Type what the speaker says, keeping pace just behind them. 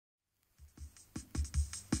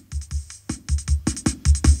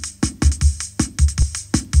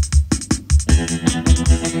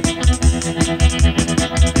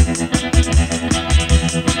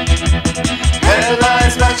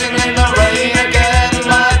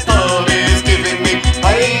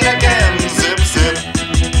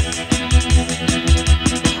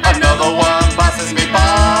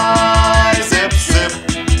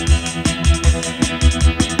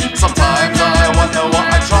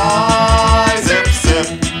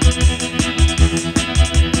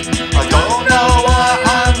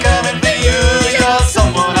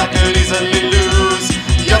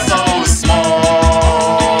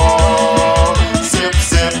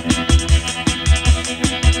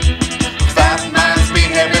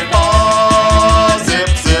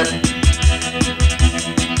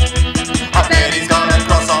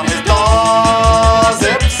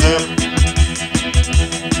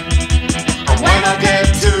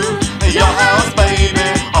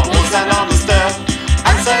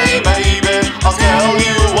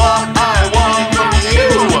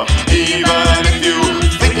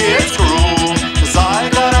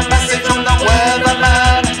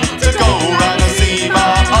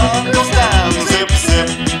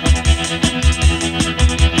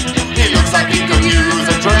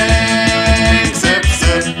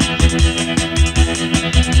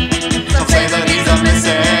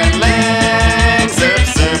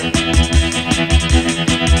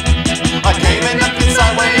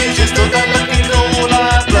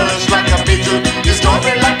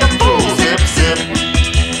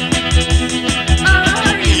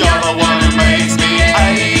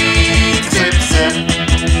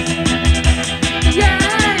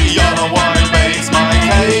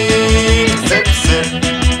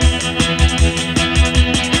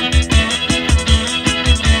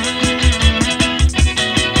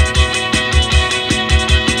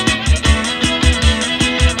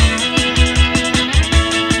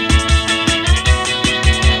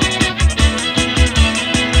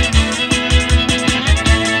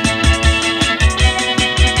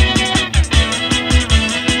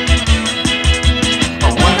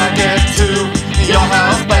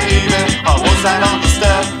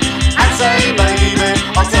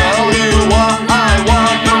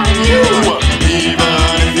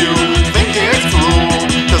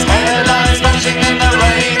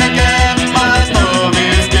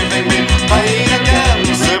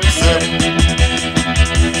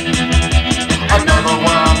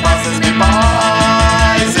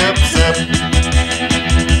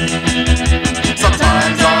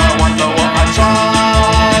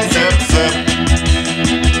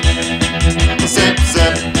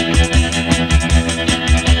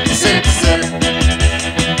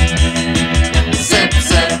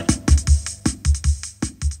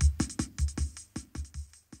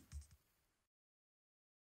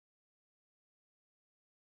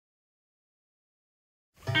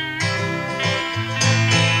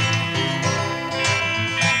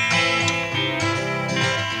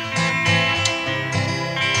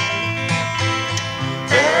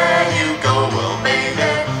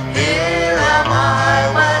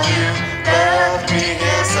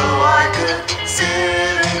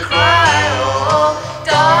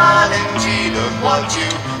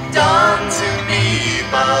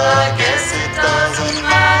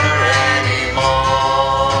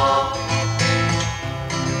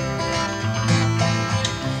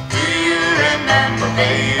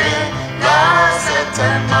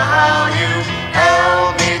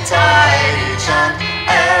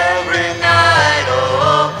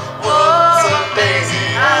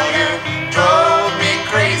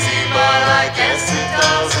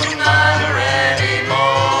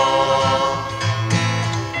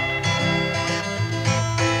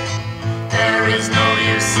is no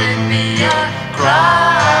use in me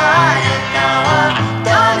crying. Now I've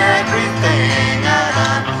done everything and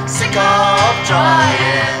I'm sick of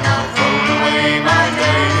trying. I've thrown away my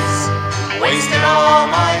days, wasted all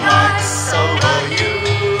my nights over you.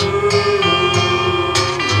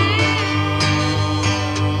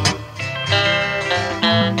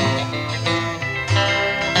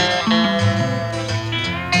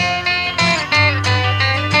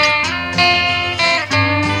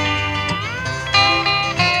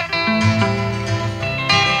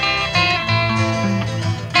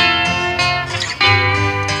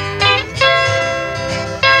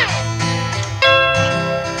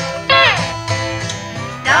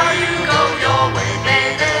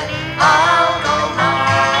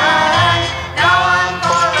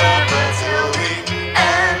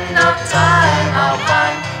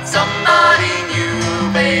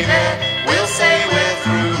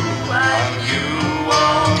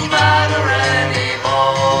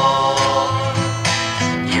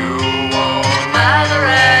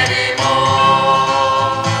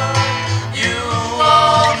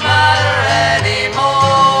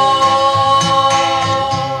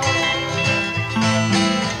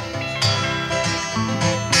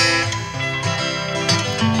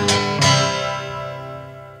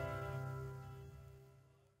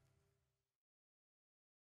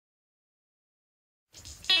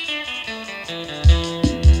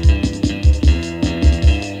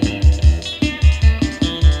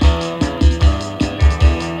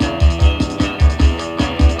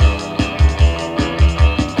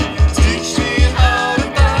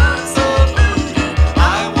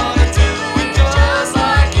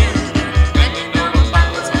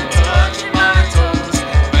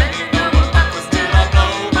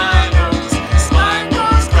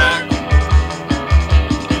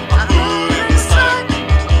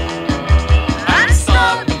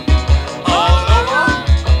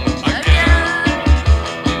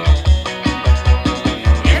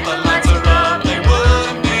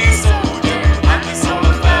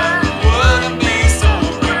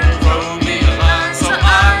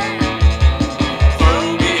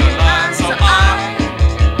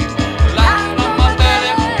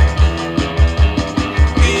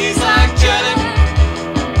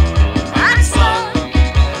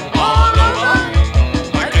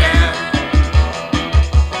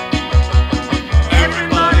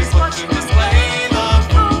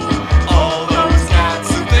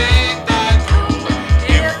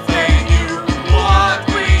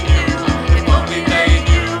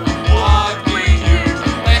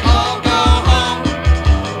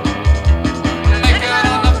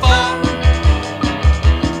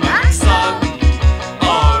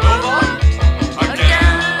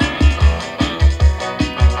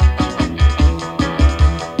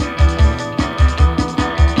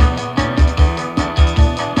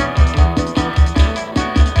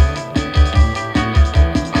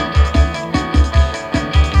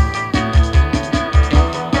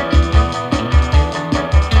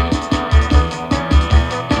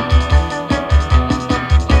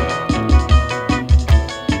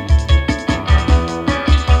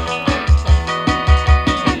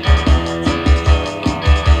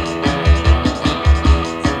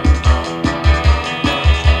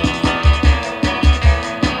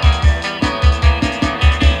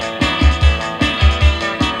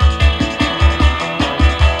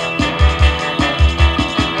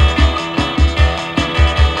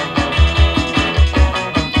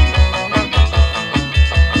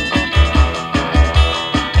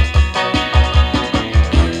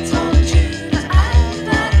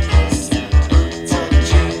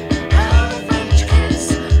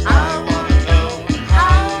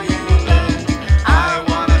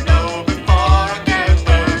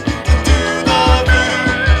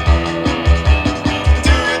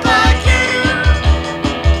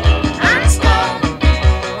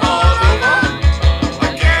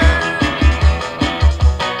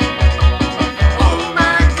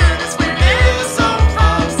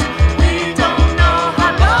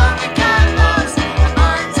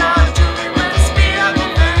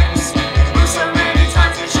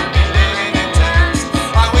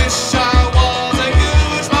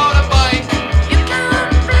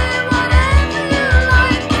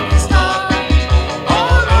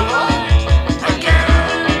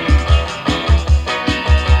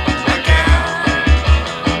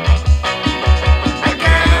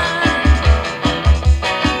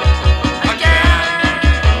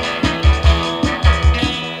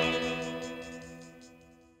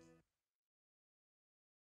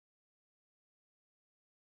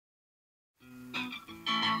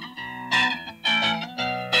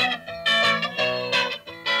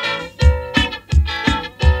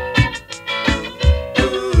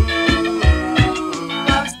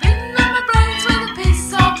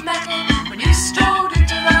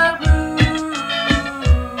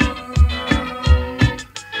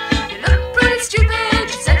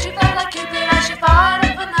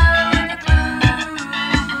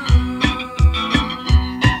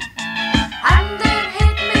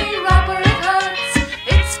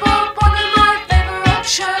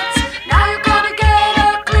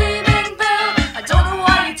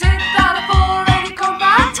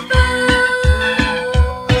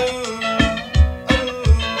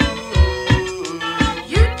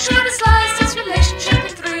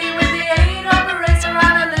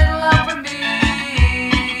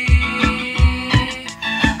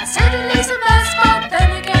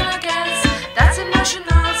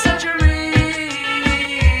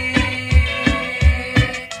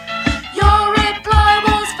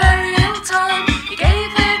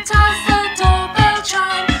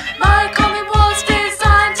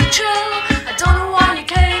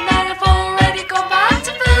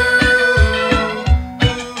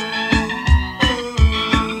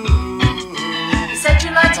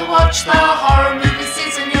 watch the horror movie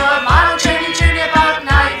season. You're a model training junior, but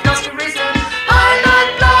now you've lost your reason. I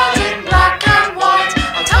like blood in black and white.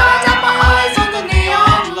 I'll tie up my eyes on the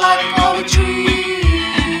neon light while the trees.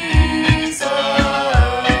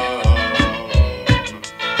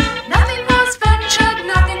 Nothing was ventured,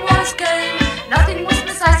 nothing was gained, nothing was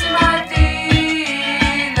precise in my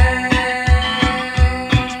feeling.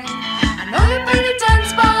 I know you're pretty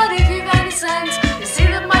dense, but if you've any sense, you see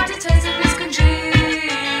that my details of this congealing.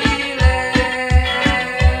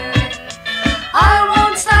 I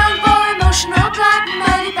won't stand for emotional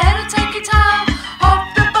blackmail. You better take it out off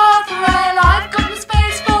the bath rail. I've got no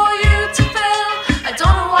space for you to fill. I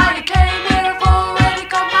don't know why you came here. I've already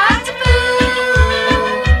gone back to fill.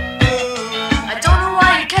 I don't know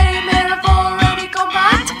why you came here. I've already gone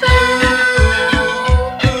back to fill.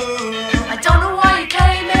 I don't know why you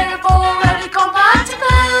came here. I've already gone back to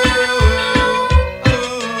fill.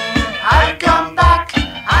 I've gone back.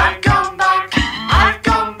 I've gone back. I've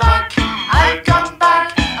gone back. I've gone back.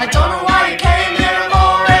 I don't know why you came here. I've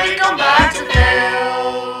already gone back to fill.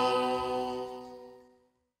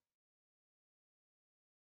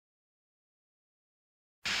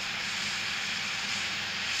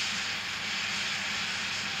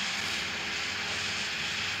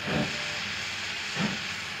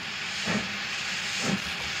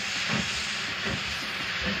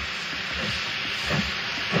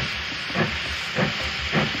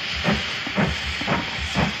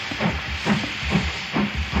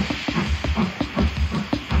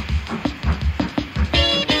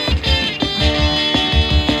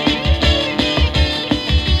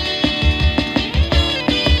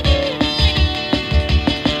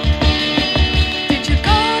 Did you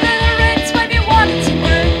go to the Ritz when you wanted some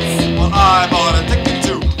grits? Well, I bought a ticket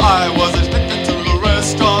to. I was addicted to the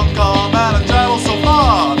restaurant called and travel so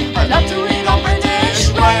far. I love to eat on British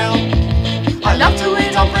Rail. I love to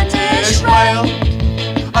eat on British Rail.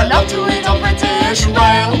 I love to eat on British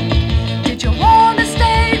Rail. Did you want a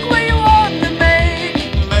steak? Were you on the make?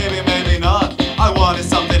 Maybe, maybe not. I wanted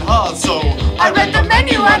something hard, so I read the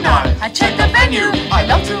menu and I checked the venue. I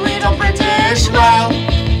love to eat on British Rail.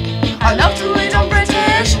 I love to eat on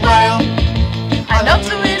British Rail. I love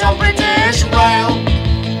to eat on British Rail.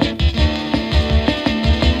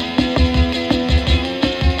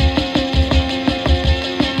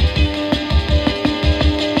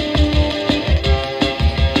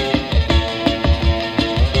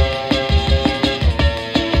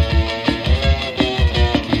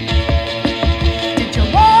 Did you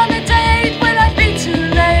want a date? Will I be too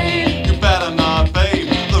late? You better not, babe.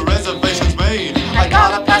 The reservation's made. I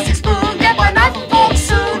got a plastic spoon, get my knife and fork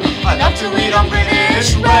soon. I love to eat on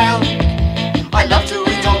British Rail. I love to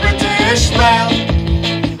eat on British Rail.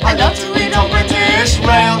 I love to eat on British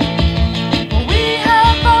Rail. Will we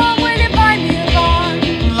have fun? Will you buy me a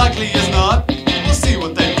bun? Likely as not. We'll see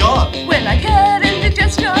what they've got. Will I get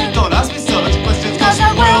indigestion? Don't ask me such questions, Because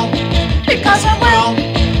I will. Because I will.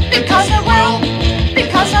 Because I will.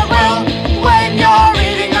 Because I will. When you're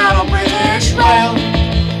eating out on British Rail.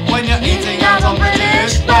 When you're eating out on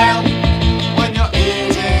British Rail. When you're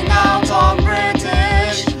eating out on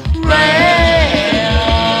British Rail.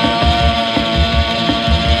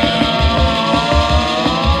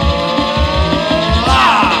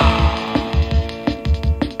 Ah!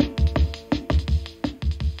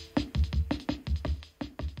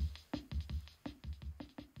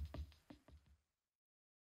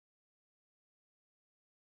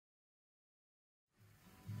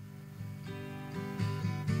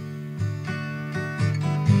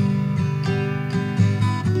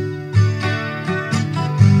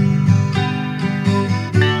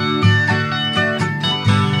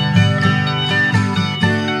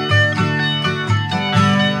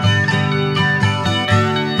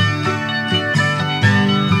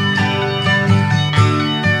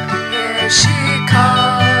 Here she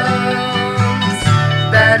comes.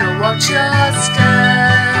 Better watch your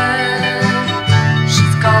step.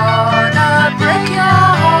 She's gonna break your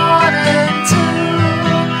heart in two.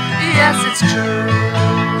 Yes, it's true.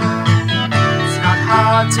 It's not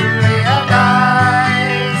hard to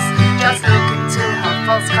realize. Just look into her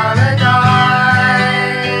false-colored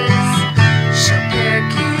eyes. She'll pick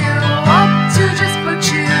you up to just put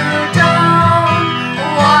you down.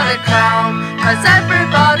 What a clown, 'cause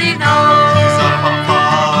everybody knows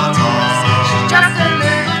she's just a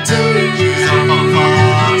little tease.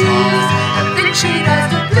 Everything she does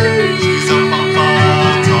to please.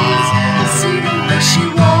 See the way she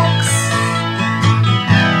walks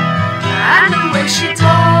and the way she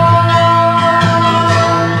talks.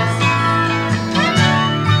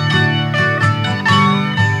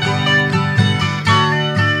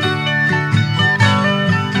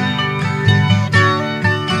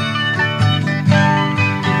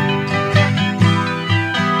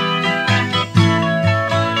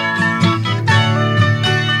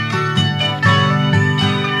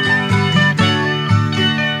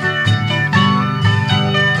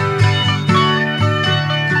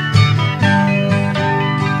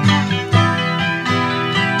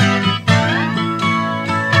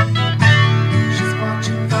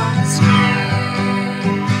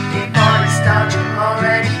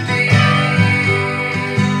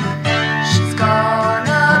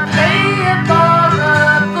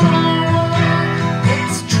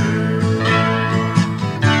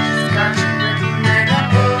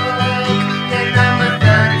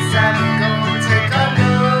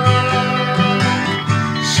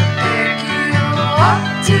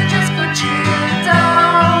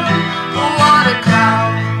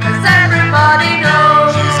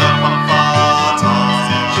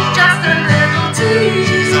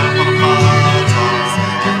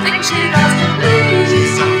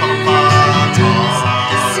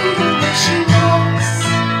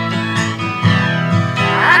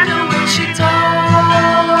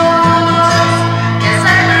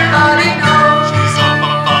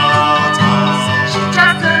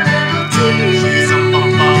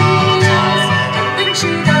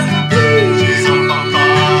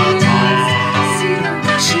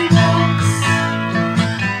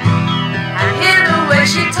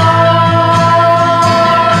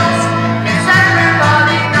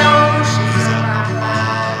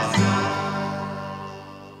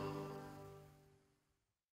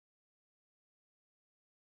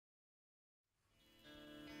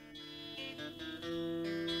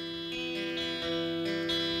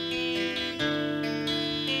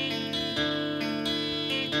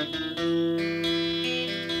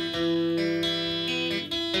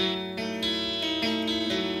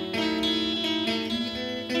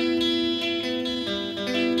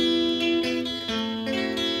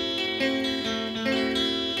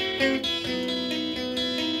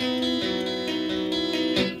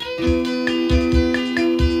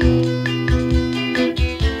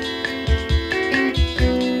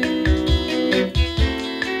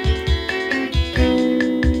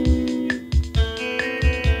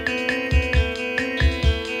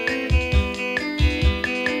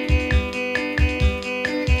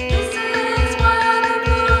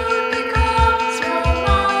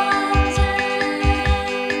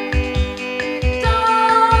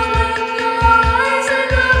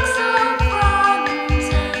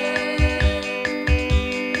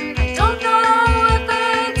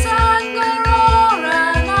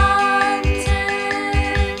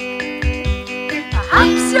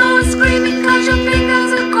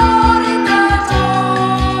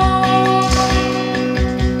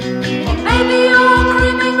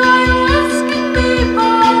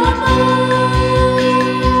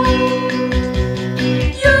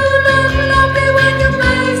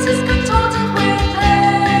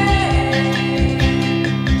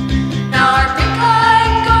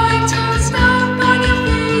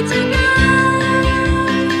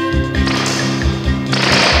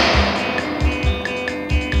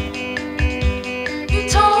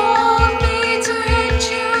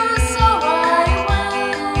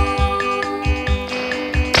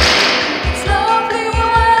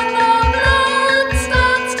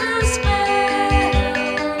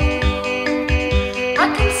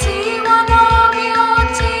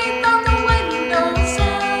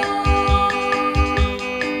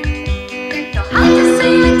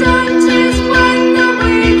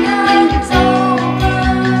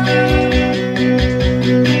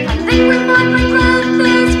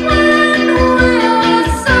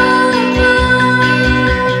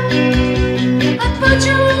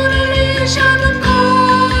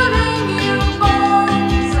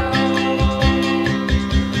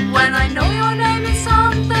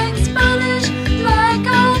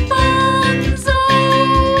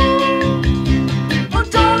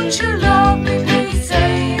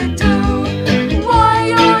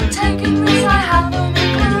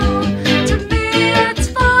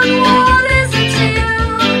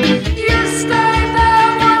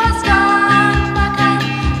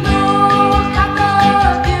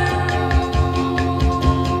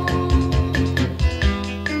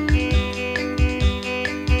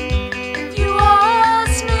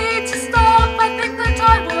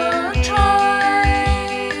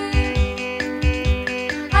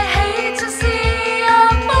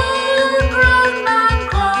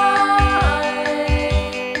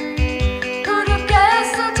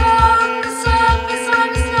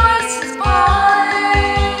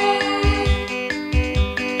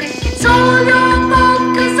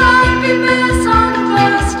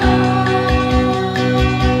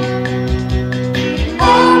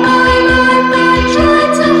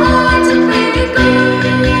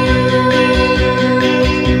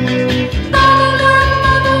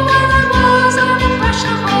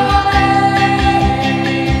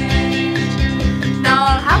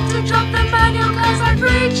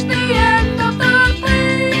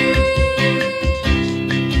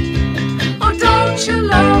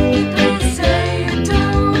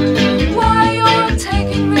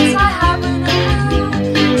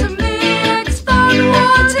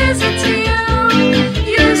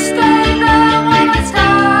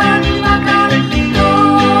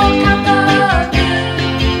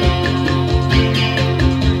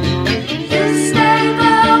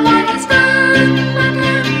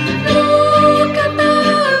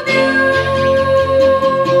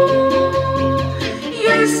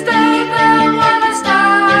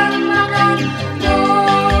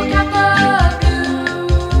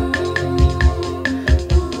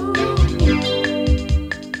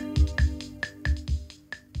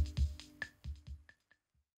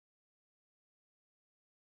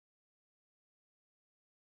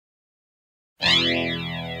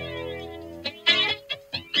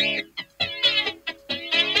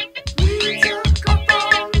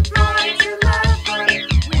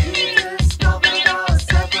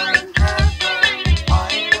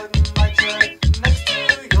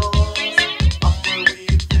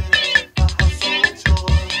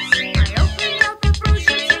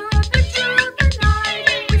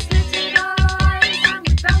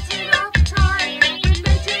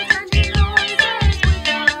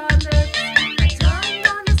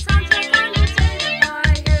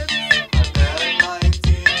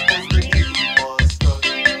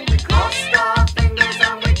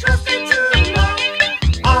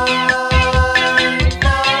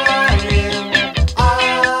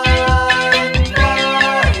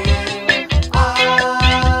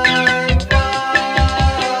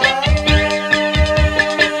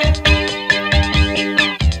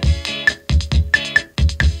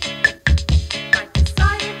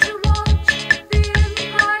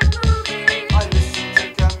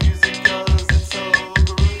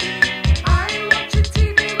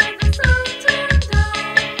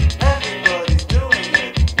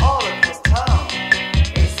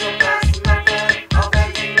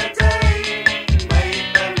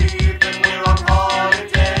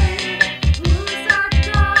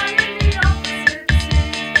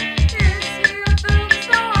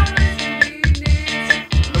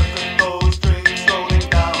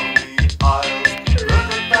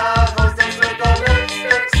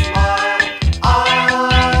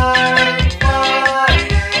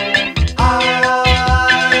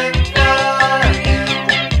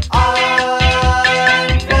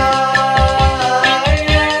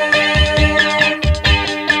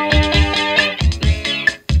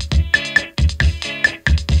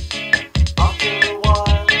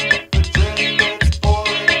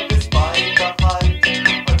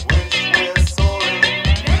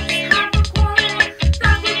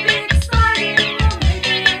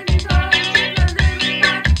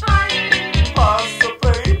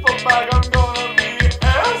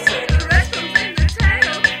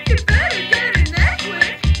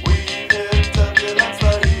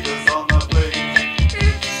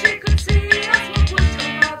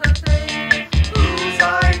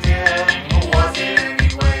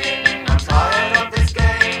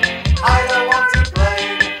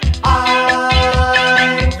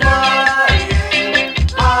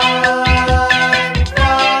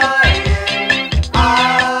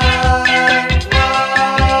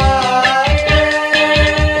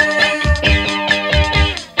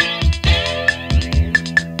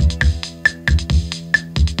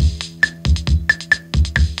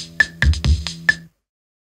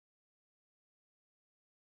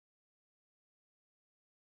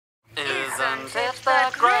 knows it's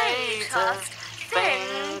the greatest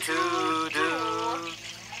thing to do.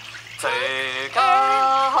 Take a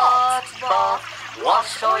hot bath,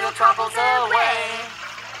 wash all your troubles away.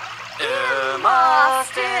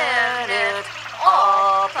 Immersed in it,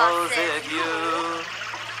 opposite you.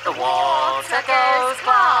 The water goes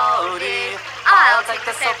cloudy, I'll take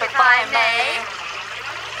the sip if I may.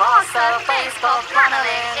 Pass the face of flannel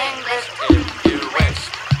in English if you wish.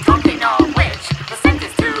 Talking of which, the scent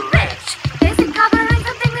is too rich. Is it covering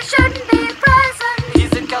something that shouldn't be present?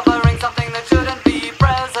 Is it covering something that shouldn't be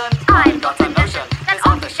present? I've got a notion, there's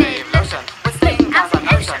aftershave lotion with sting as an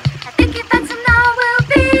ocean. I think if that's from now will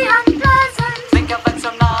be unpleasant. Think of it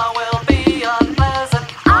from now will be unpleasant.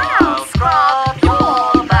 I'll scrub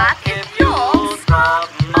your back if you'll scrub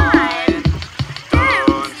mine.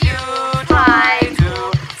 Don't you try to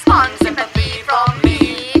spawn sympathy from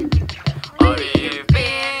me. We've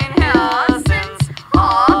been here since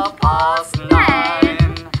 9:30.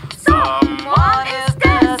 Someone is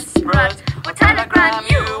desperate, we'll telegram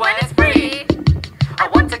you when it's free. I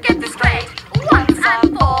want to get this straight once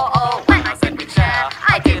and for all. When I said we share,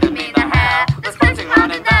 I didn't mean the hair that's floating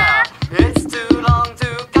round in there. It's too long to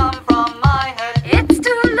come from my head. It's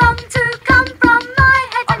too long to come from my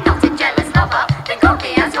head. I'm not a jealous lover, then call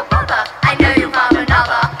me as your brother. I know you found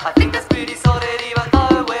another. I think that's pretty sorted even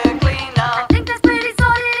though we're clean now. I think that's pretty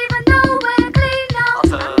solid even though we're clean now. I'll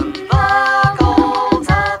turn the cold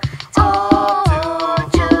tap off to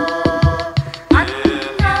you. If you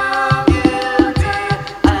give me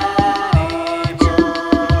any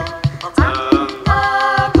blue, I'll turn the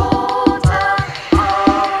cold tap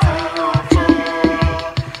off to you.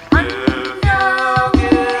 If you give me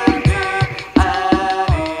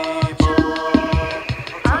any blue, I'll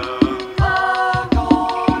turn the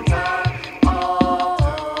cold tap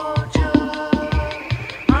off to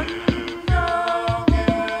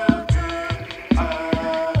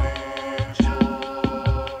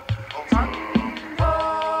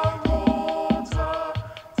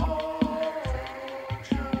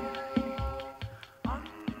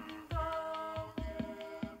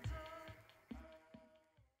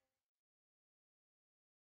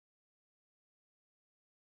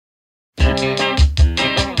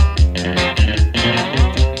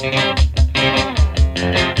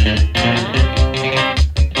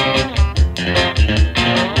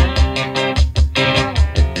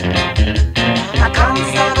I can't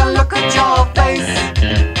stand to look at your face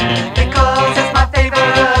because it's my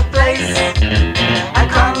favorite place. I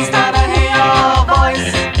can't stand to hear your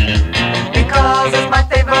voice because it's my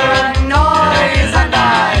favorite noise. And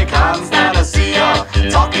I can't stand to see you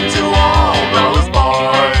talking to all those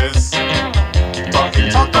boys. Talking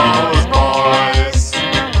to those boys.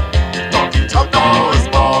 Talking to those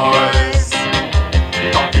boys.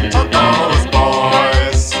 Talking to those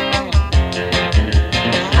boys.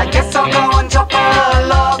 I guess I'll go and chop a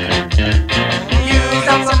log. Use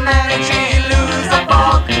up some energy, lose the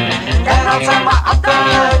fog. Then I'll turn my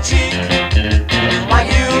other cheek while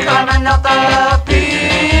you climb another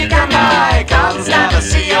peak. And I can't stand to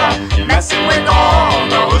see you messing with all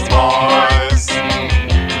those boys.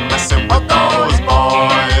 Messing with those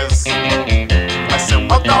boys. Messing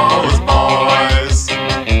with those boys.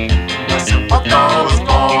 Messing with those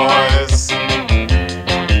boys.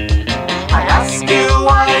 I ask you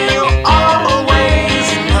why you always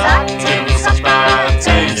act in such bad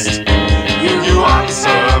taste. You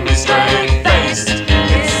answer me straight-faced.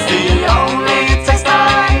 It's the only taste I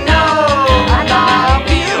know. And I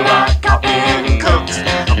feel like I've been cooked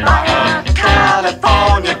by a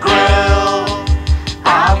California grill. I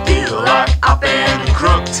feel like I've been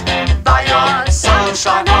crooked by your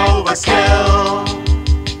sunshine overkill.